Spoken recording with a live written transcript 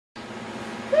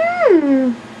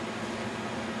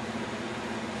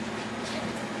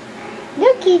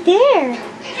Looky there.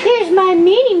 There's my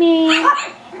mini-me.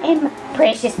 And my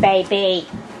precious baby.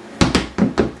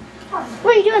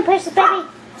 What are you doing, precious baby?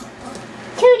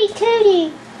 Tootie,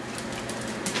 tootie.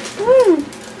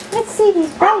 Let's see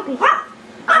these babies.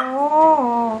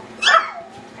 Oh.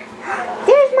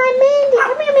 There's my Mandy.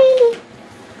 Come here, Mandy.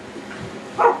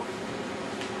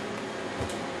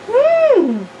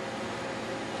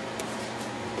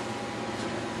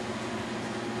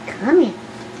 Come here.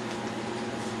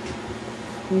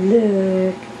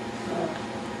 Look.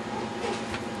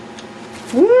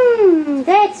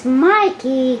 That's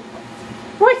Mikey.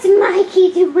 What's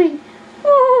Mikey doing?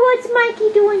 Oh, what's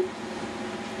Mikey doing?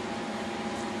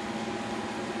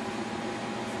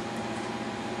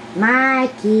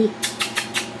 Mikey.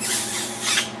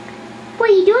 What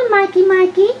are you doing, Mikey,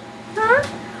 Mikey? Huh?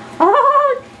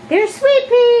 Oh, there's Sweet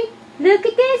Pea. Look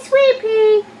at that Sweet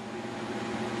Pea.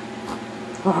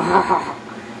 Oh,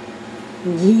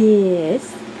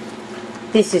 yes.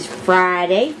 This is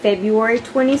Friday, February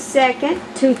 22nd,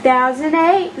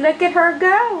 2008. Look at her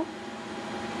go.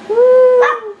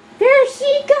 Woo, there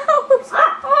she goes.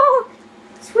 Oh,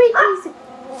 Sweet Pea's.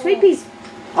 Sweet Pea's.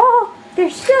 Oh, there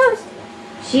she goes.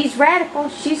 She's radical.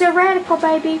 She's a radical,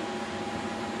 baby.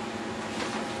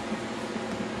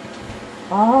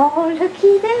 Oh,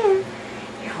 looky there.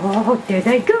 Oh, there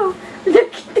they go.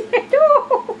 Look at that.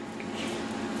 Oh,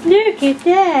 look at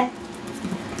that.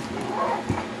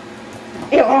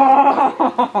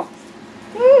 Oh.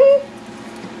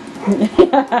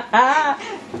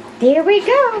 There we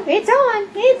go. It's on.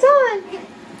 It's on.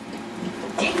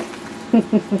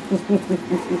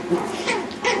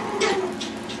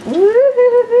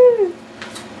 Woo-hoo-hoo.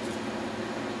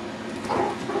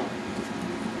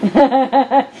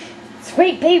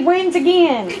 Sweet Pea wins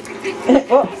again.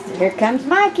 Oops, here comes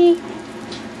Mikey.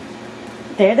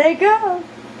 There they go.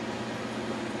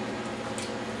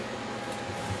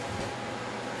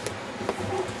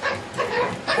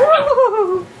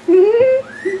 Ooh. Ooh.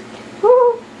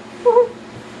 Ooh.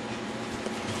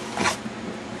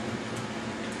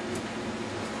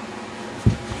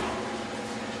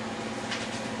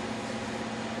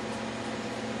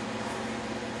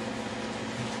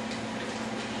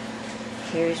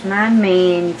 Here's my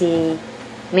Mandy.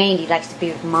 Mandy likes to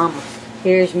be with Mama.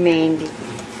 Here's Mandy.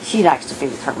 She likes to be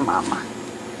with her Mama.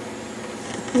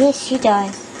 Yes, she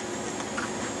does.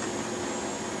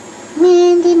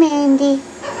 Mandy, Mandy.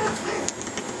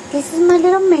 This is my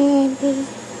little Mandy.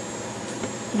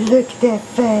 Look at that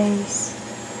face.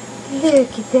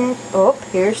 Look at that. Oh,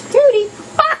 here's Tootie.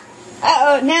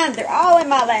 Uh-oh, now they're all in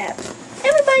my lap.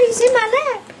 Everybody's in my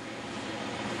lap.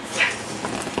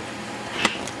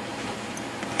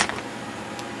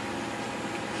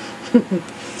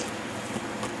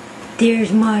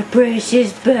 There's my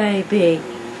precious baby.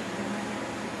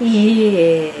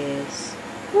 Yes.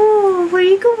 Oh, where are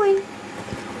you going?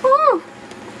 Oh.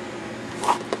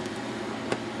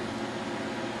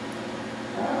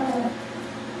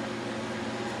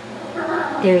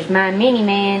 There's my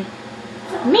mini-man.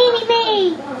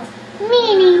 Mini-me.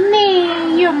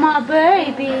 Mini-me. You're my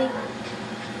baby.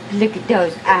 Look at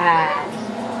those eyes.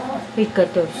 He's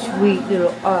got those sweet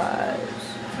little eyes.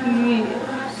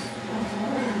 Yes.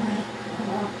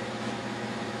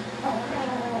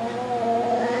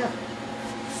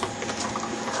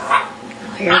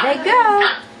 Here they go.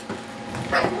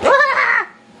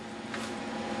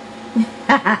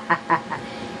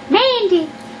 Mandy.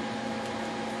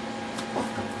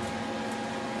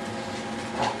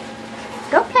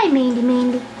 Go play, Mandy,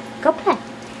 Mandy. Go play.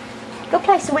 Go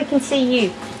play so we can see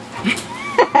you. I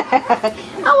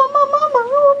want my mama. I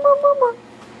want my mama.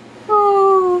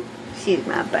 Oh, she's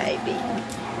my baby.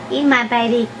 He's my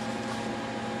baby.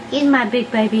 He's my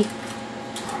big baby.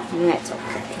 And that's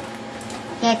okay.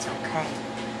 That's okay.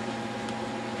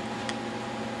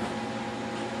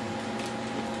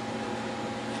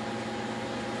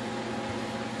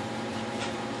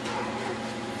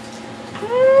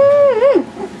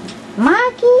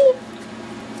 Mikey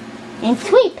and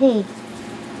Sweet Pea.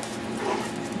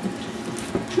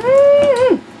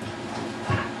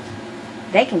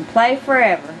 They can play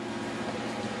forever.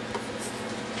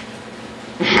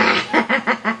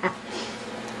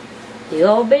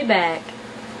 You'll be back.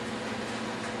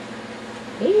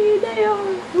 Here they are.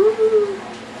 Woo-hoo.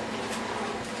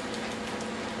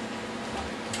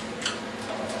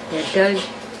 There goes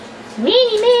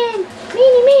Mini-Man.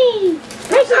 Mini-Me.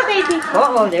 Precious baby.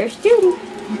 Uh-oh, there's Tootie.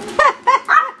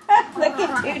 Look at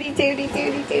Tootie, Tootie,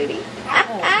 Tootie, Tootie.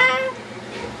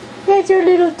 That's your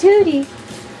little Tootie.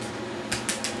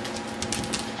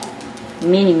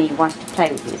 Mini-Me wants to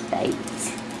play with his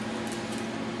babies.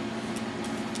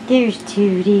 There's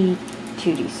Tootie.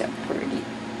 Tootie's so pretty.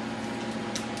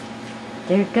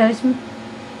 There goes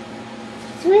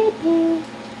Sweetie.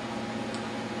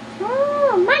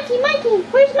 Oh, Mikey.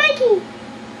 Where's Mikey?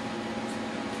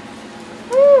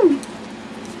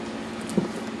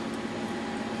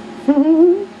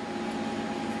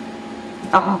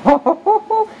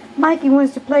 Oh, Mikey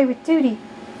wants to play with Tootie.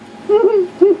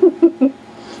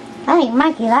 I think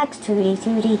Mikey likes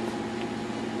Tootie.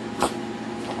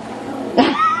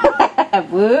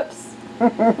 Whoops.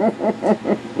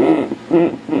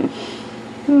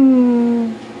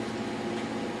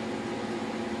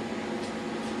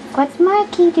 What's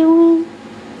Mikey doing?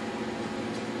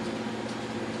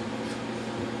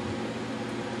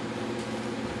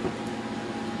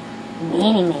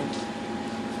 Mini Man.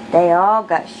 They all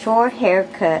got short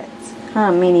haircuts.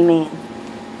 Huh, Mini Man?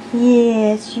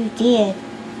 Yes, you did.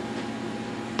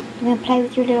 You gonna play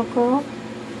with your little girl?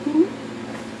 Hmm?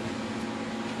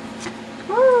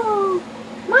 Oh,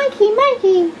 Mikey.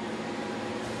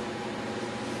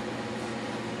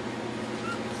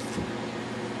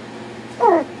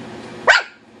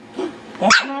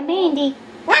 That's my Mandy.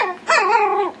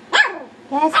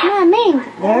 That's my Mandy.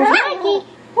 There's Mikey.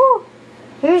 Woo.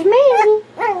 Here's Mandy.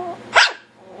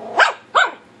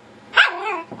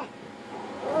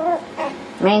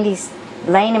 Mandy's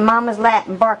laying in Mama's lap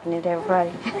and barking at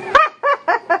everybody.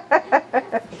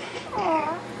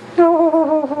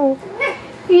 Oh,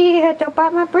 yeah, don't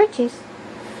bite my britches.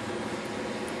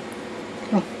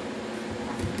 Come here.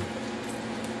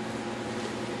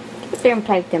 Get up there and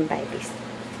play with them babies.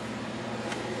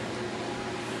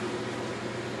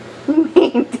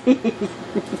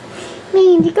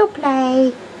 Mandy, go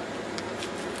play.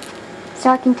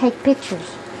 So I can take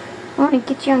pictures. I want to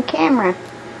get you on camera.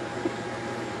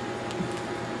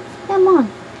 Come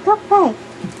on, go play.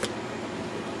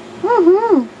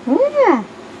 Yeah.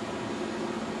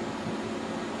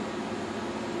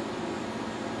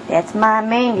 That's my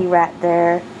Mandy right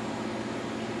there.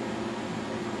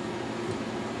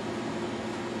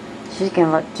 She's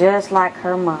gonna look just like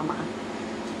her mama,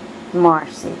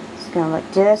 Marcy. She's gonna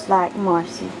look just like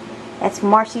Marcy. That's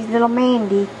Marcy's little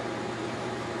Mandy.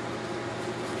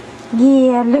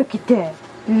 Yeah, look at that.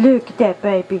 Look at that,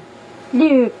 baby.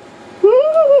 Look.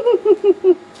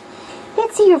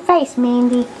 Let's see your face,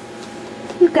 Mandy.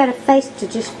 You've got a face to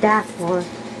just die for.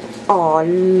 Oh,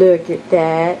 look at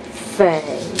that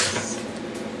face.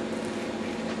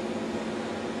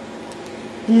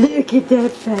 Look at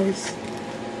that face.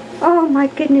 Oh my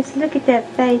goodness, look at that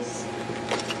face.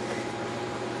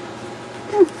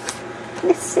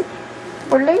 Let's see.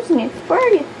 We're losing it. Where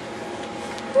are you?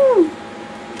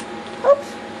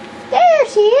 Oops. There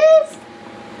she is.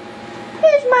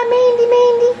 Here's my Mandy.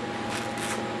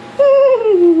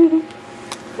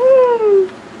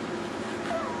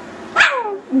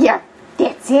 Yeah,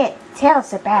 that's it. Tell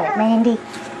us about it, Mandy.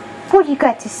 What do you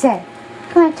got to say?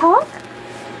 Gonna talk?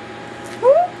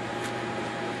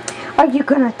 Are you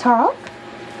gonna talk?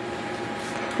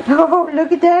 Oh,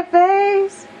 look at that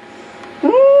face.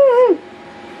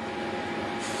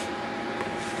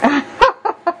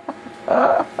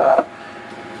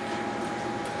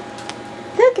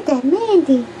 Look at that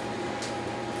Mandy.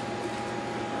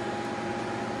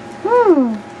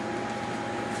 Woo!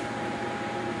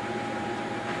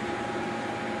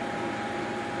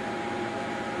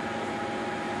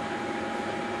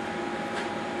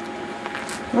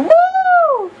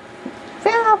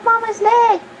 Fell off Mama's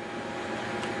leg.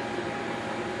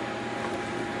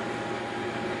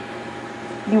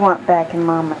 You want back in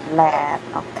Mama's lap.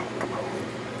 Okay, come on.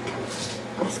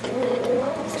 Let's get back in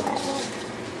Mama's lap.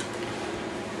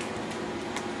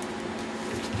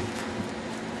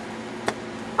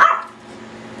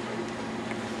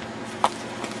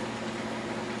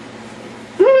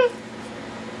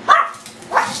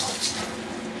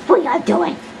 What y'all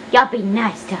doing? Y'all be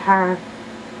nice to her.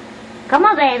 Come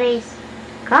on, babies.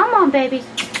 Come on, babies.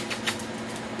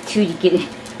 Tootie, get in.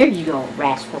 Here you go,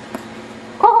 rascal.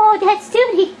 Oh, that's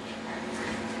Tootie.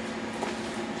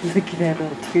 Look at that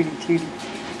little Tootie.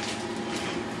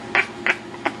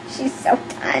 She's so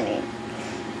tiny.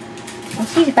 And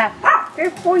she's about 3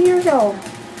 or 4 years old.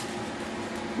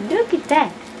 Look at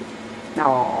that.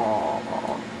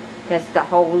 Oh, that's the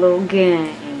whole little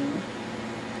gang.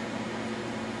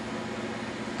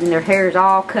 And their hair's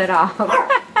all cut off.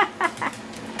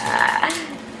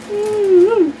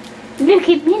 Look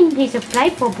at Minnie, he's a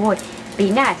playful boy.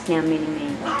 Be nice now,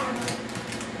 Minnie.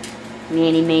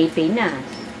 Minnie, be nice.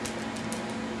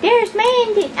 There's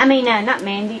Mandy. I mean, not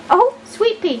Mandy. Oh,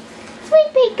 Sweet Pea.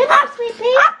 Sweet Pea, come on, Sweet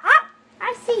Pea.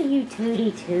 I see you,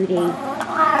 Tootie.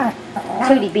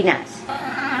 Tootie, be nice.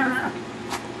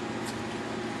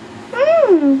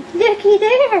 Looky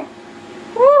there.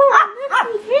 Oh,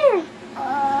 looky here.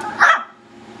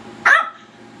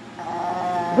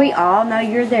 We all know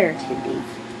you're there, Tootie.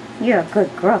 You're a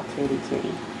good girl, Tootie,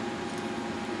 Tootie.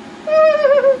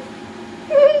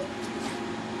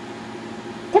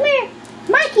 Come here,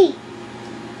 Mikey.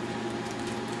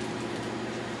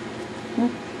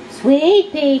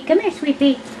 Sweet Pea. Come here, Sweet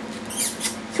Pea.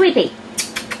 Sweet Pea.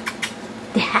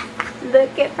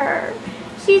 Look at her.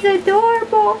 She's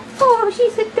adorable. Oh,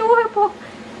 she's adorable.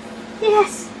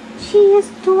 Yes, she is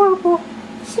adorable.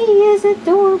 She is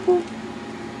adorable.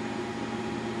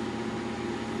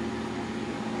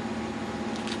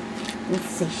 Let's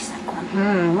see. She's like, what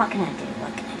can I do?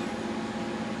 What can I do?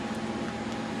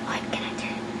 What can I do?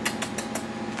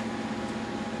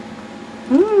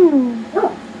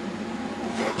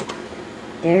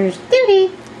 There's Tootie.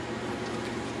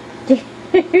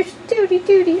 There's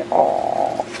Tootie.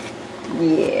 Oh,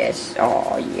 yes.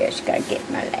 Oh, yes. Gotta get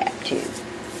in my lap, too.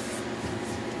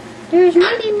 There's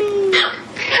Minnie Me.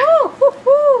 Oh, hoo,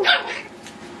 hoo.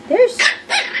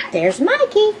 There's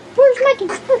Mikey. Where's Mikey?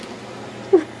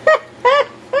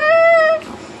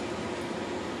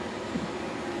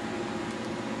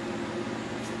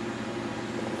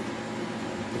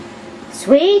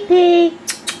 Sweet Pea.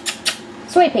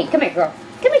 Sweet Pea, come here, girl.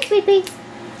 Come here, Sweet Pea.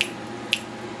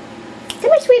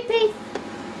 Come here, Sweet Pea.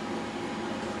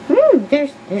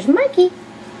 There's Mikey.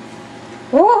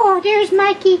 Oh, there's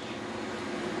Mikey.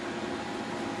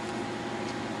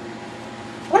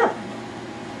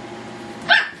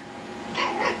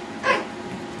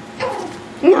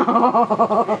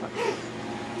 No.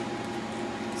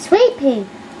 Sweet Pea.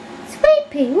 Sweet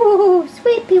Pea. Ooh,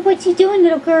 Sweet Pea, what you doing,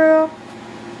 little girl?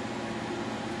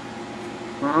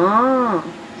 Oh,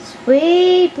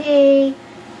 Sweet Pea.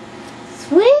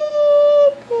 Sweet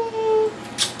Pea.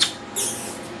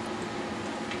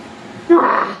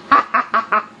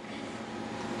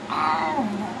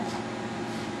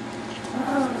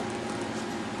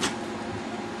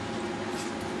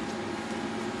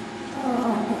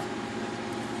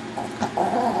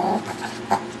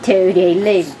 Tootie,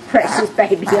 leave precious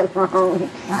baby alone.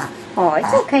 Oh,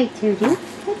 it's okay, Tootie.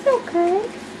 It's okay.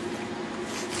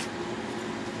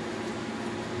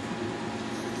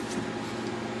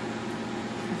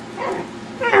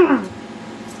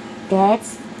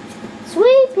 That's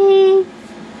Sweet Pea.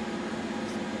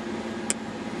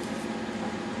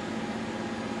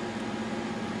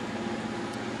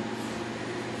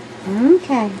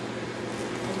 Okay.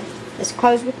 Let's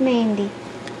close with Mandy.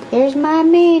 Here's my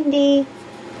Mandy.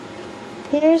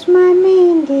 Here's my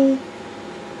Mandy.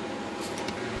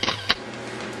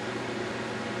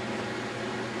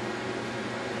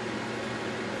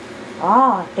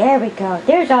 Oh, there we go.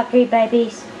 There's all three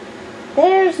babies.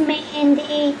 There's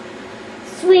Mandy,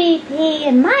 Sweet Pea,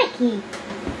 and Mikey.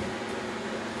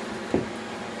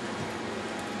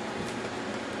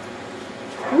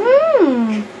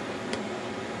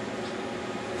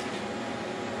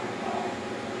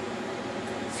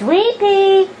 Sweet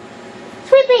Pea.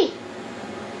 Sweet Pea.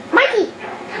 Mikey.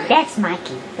 That's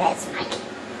Mikey. That's Mikey.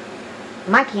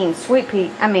 Mikey and Sweet Pea,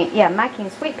 Mikey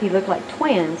and Sweet Pea look like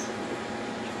twins.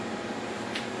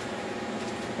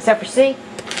 Except for, see,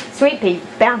 Sweet Pea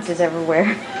bounces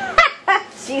everywhere.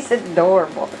 She's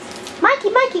adorable. Mikey,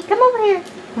 come over here.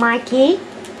 Mikey,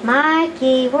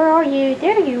 where are you?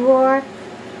 There you are.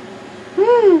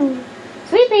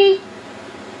 Sweet Pea.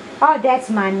 Oh, that's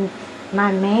my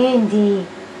Mandy.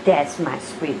 That's my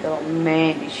sweet little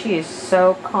Mandy. She is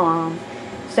so calm.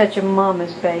 Such a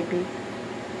mama's baby.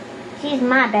 She's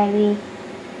my baby.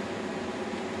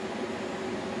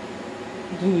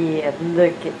 Yeah,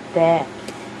 look at that.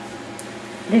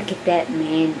 Look at that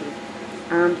Mandy.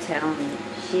 I'm telling you,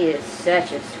 she is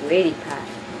such a sweetie pie.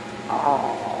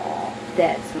 Oh,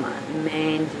 that's my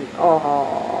Mandy.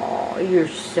 Oh, you're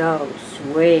so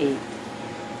sweet.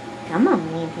 Come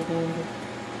on, Mandy.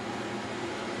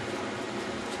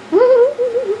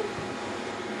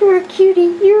 You're a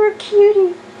cutie. You're a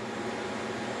cutie.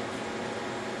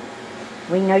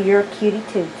 We know you're a cutie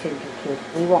too, Tootie.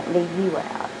 We won't leave you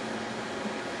out.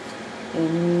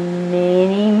 And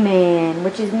Minnie Man,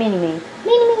 which is Minnie Me.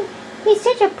 Minnie Me, he's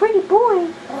such a pretty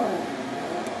boy.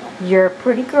 You're a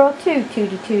pretty girl too,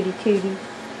 Tootie.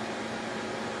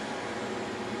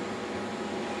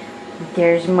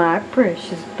 There's my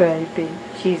precious baby.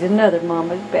 She's another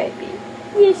mama's baby.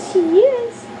 Yes, she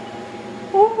is.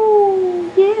 Oh,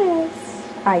 yes.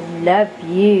 I love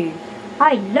you.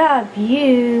 I love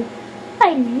you.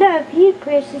 I love you,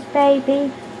 precious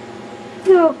baby.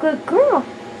 You're a good girl.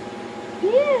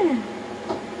 Yeah.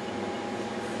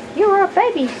 You're our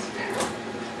babies.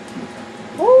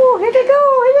 Oh, here they go.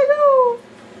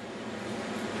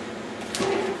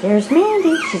 There's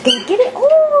Mandy. She's gonna get it.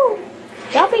 Oh,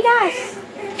 y'all be nice.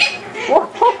 Whoa,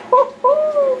 ho, ho,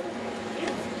 ho.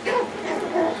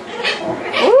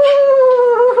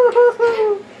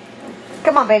 Ooh.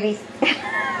 Come on, babies.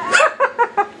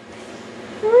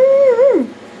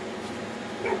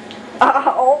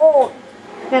 Oh,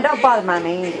 now don't bother my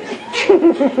Mandy.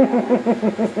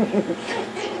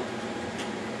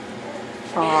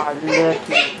 Oh,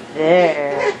 looky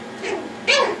there.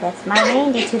 That's my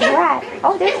Mandy to the right.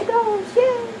 Oh, there she goes.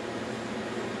 Yay.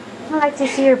 I like to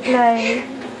see her play.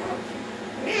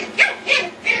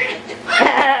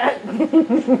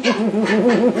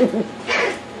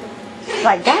 She's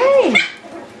like, dang.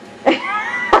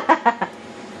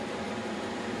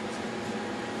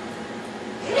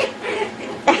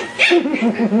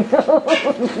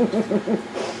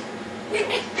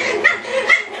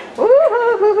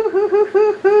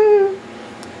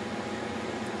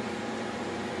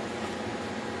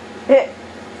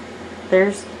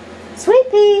 There's Sweet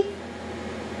Pea.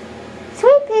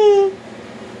 Sweet Pea.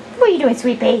 What are you doing,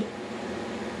 Sweet Pea?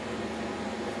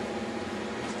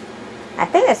 I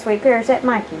think that's Sweet Pea, or is that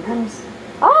Mikey?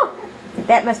 Oh,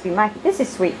 that must be Mikey. This is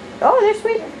Sweet. Oh, there's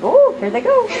Sweet. Oh, here they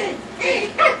go.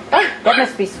 Oh, that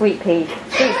must be Sweet Pea.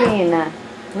 Sweet Pea and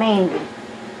Mandy.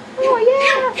 Oh,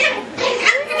 yeah.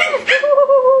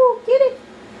 Get it.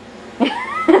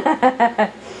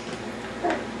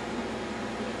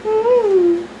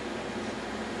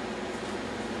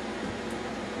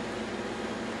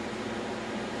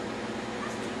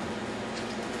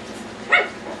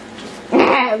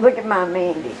 Look at my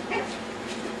Mandy.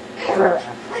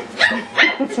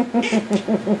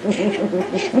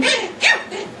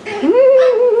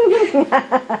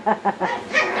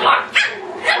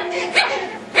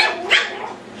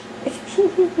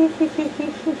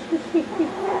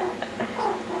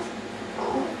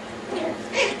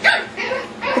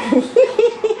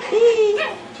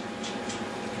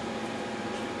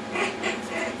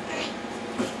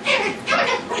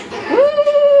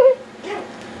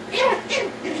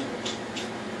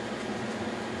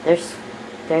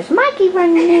 There's Mikey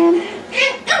running in.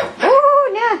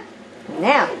 Oh,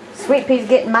 now Sweet Pea's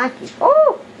getting Mikey.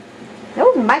 Oh,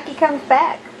 Mikey comes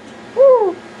back.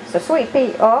 Ooh, so Sweet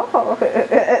Pea. Oh,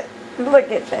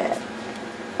 look at that.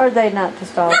 Are they not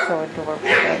just all so adorable?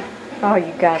 Oh,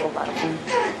 you gotta love them.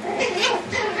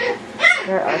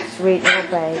 There are sweet little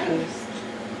babies.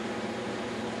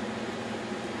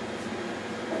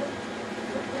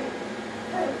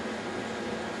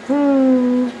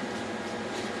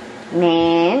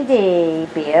 Mandy,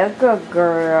 be a good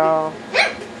girl.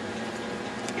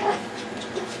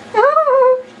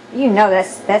 Oh, you know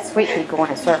that's Sweet Pea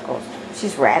going in circles.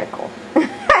 She's radical.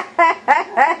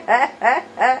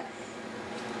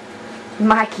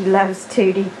 Mikey loves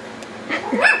Tootie.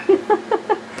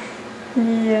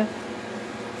 Yeah.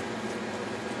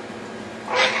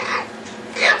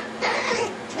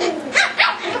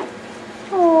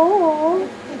 Oh.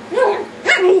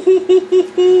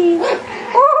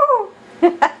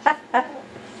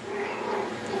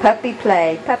 Puppy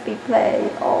play, puppy play.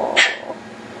 Oh.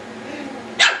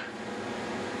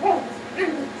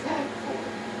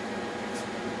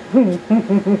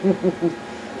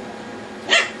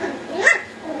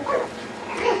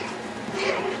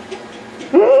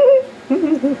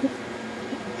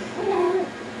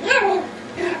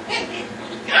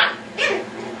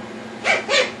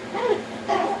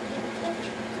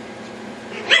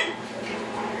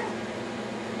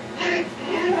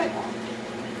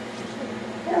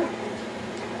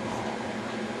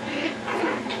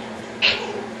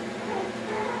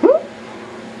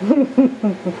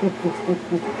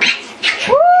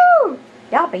 Woo!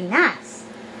 Y'all be nice.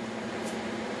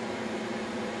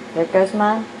 There goes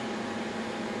my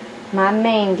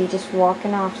Mandy just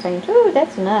walking off saying, ooh,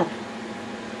 that's enough.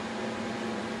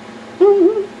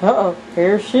 Uh-oh,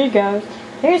 here she goes.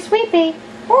 Here's Sweet Pea.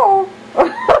 Oh,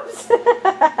 oops.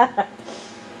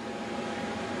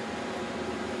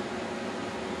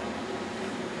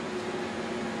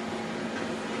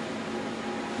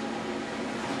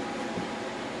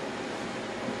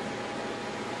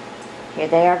 Here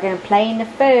they are going to play in the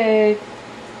food.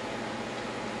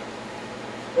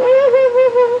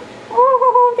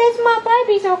 Oh, there's my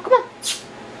babies. Oh, come on.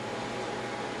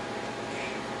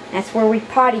 That's where we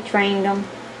potty trained them.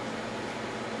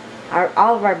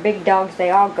 All of our big dogs,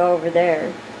 they all go over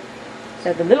there.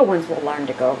 So the little ones will learn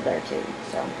to go over there too.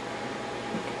 So.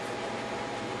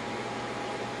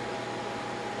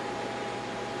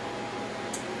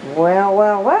 Well,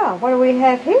 well, well. What do we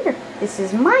have here? This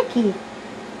is Mikey.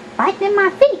 Biting in my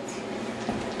feet.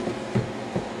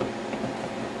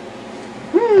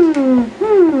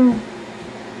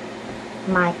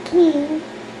 Mikey. Mikey.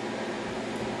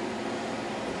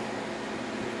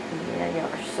 Yeah, y'all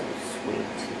are so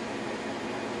sweet.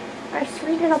 Our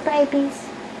sweet little babies.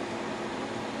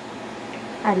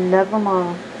 I love them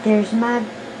all. There's my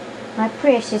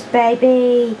precious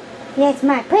baby. Yes,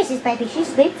 my precious baby. She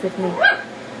sleeps with me.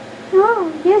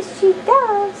 Oh, yes, she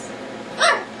does.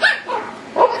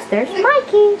 Oops, there's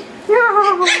Mikey.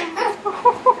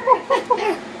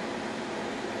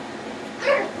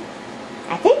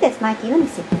 I think that's Mikey. Let me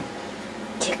see.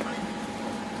 Check.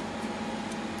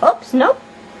 Oops, nope.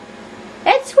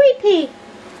 That's Sweet Pea.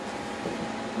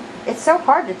 It's so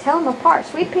hard to tell them apart.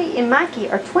 Sweet Pea and Mikey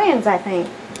are twins, I think.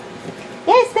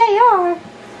 Yes, they are.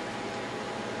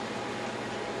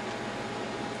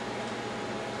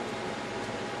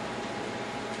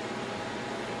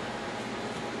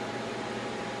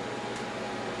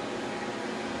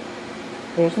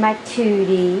 There's my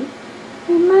Tootie.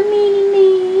 And my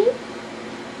Minnie.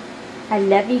 I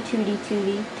love you, Tootie,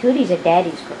 Tootie. Tootie's a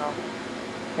daddy's girl.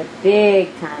 A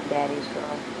big time daddy's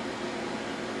girl.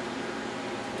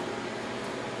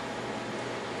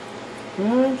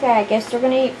 Okay, I guess they're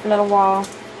going to eat for a little while.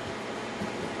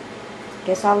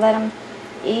 Guess I'll let them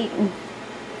eat and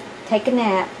take a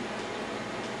nap.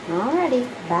 Alrighty,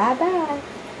 bye-bye.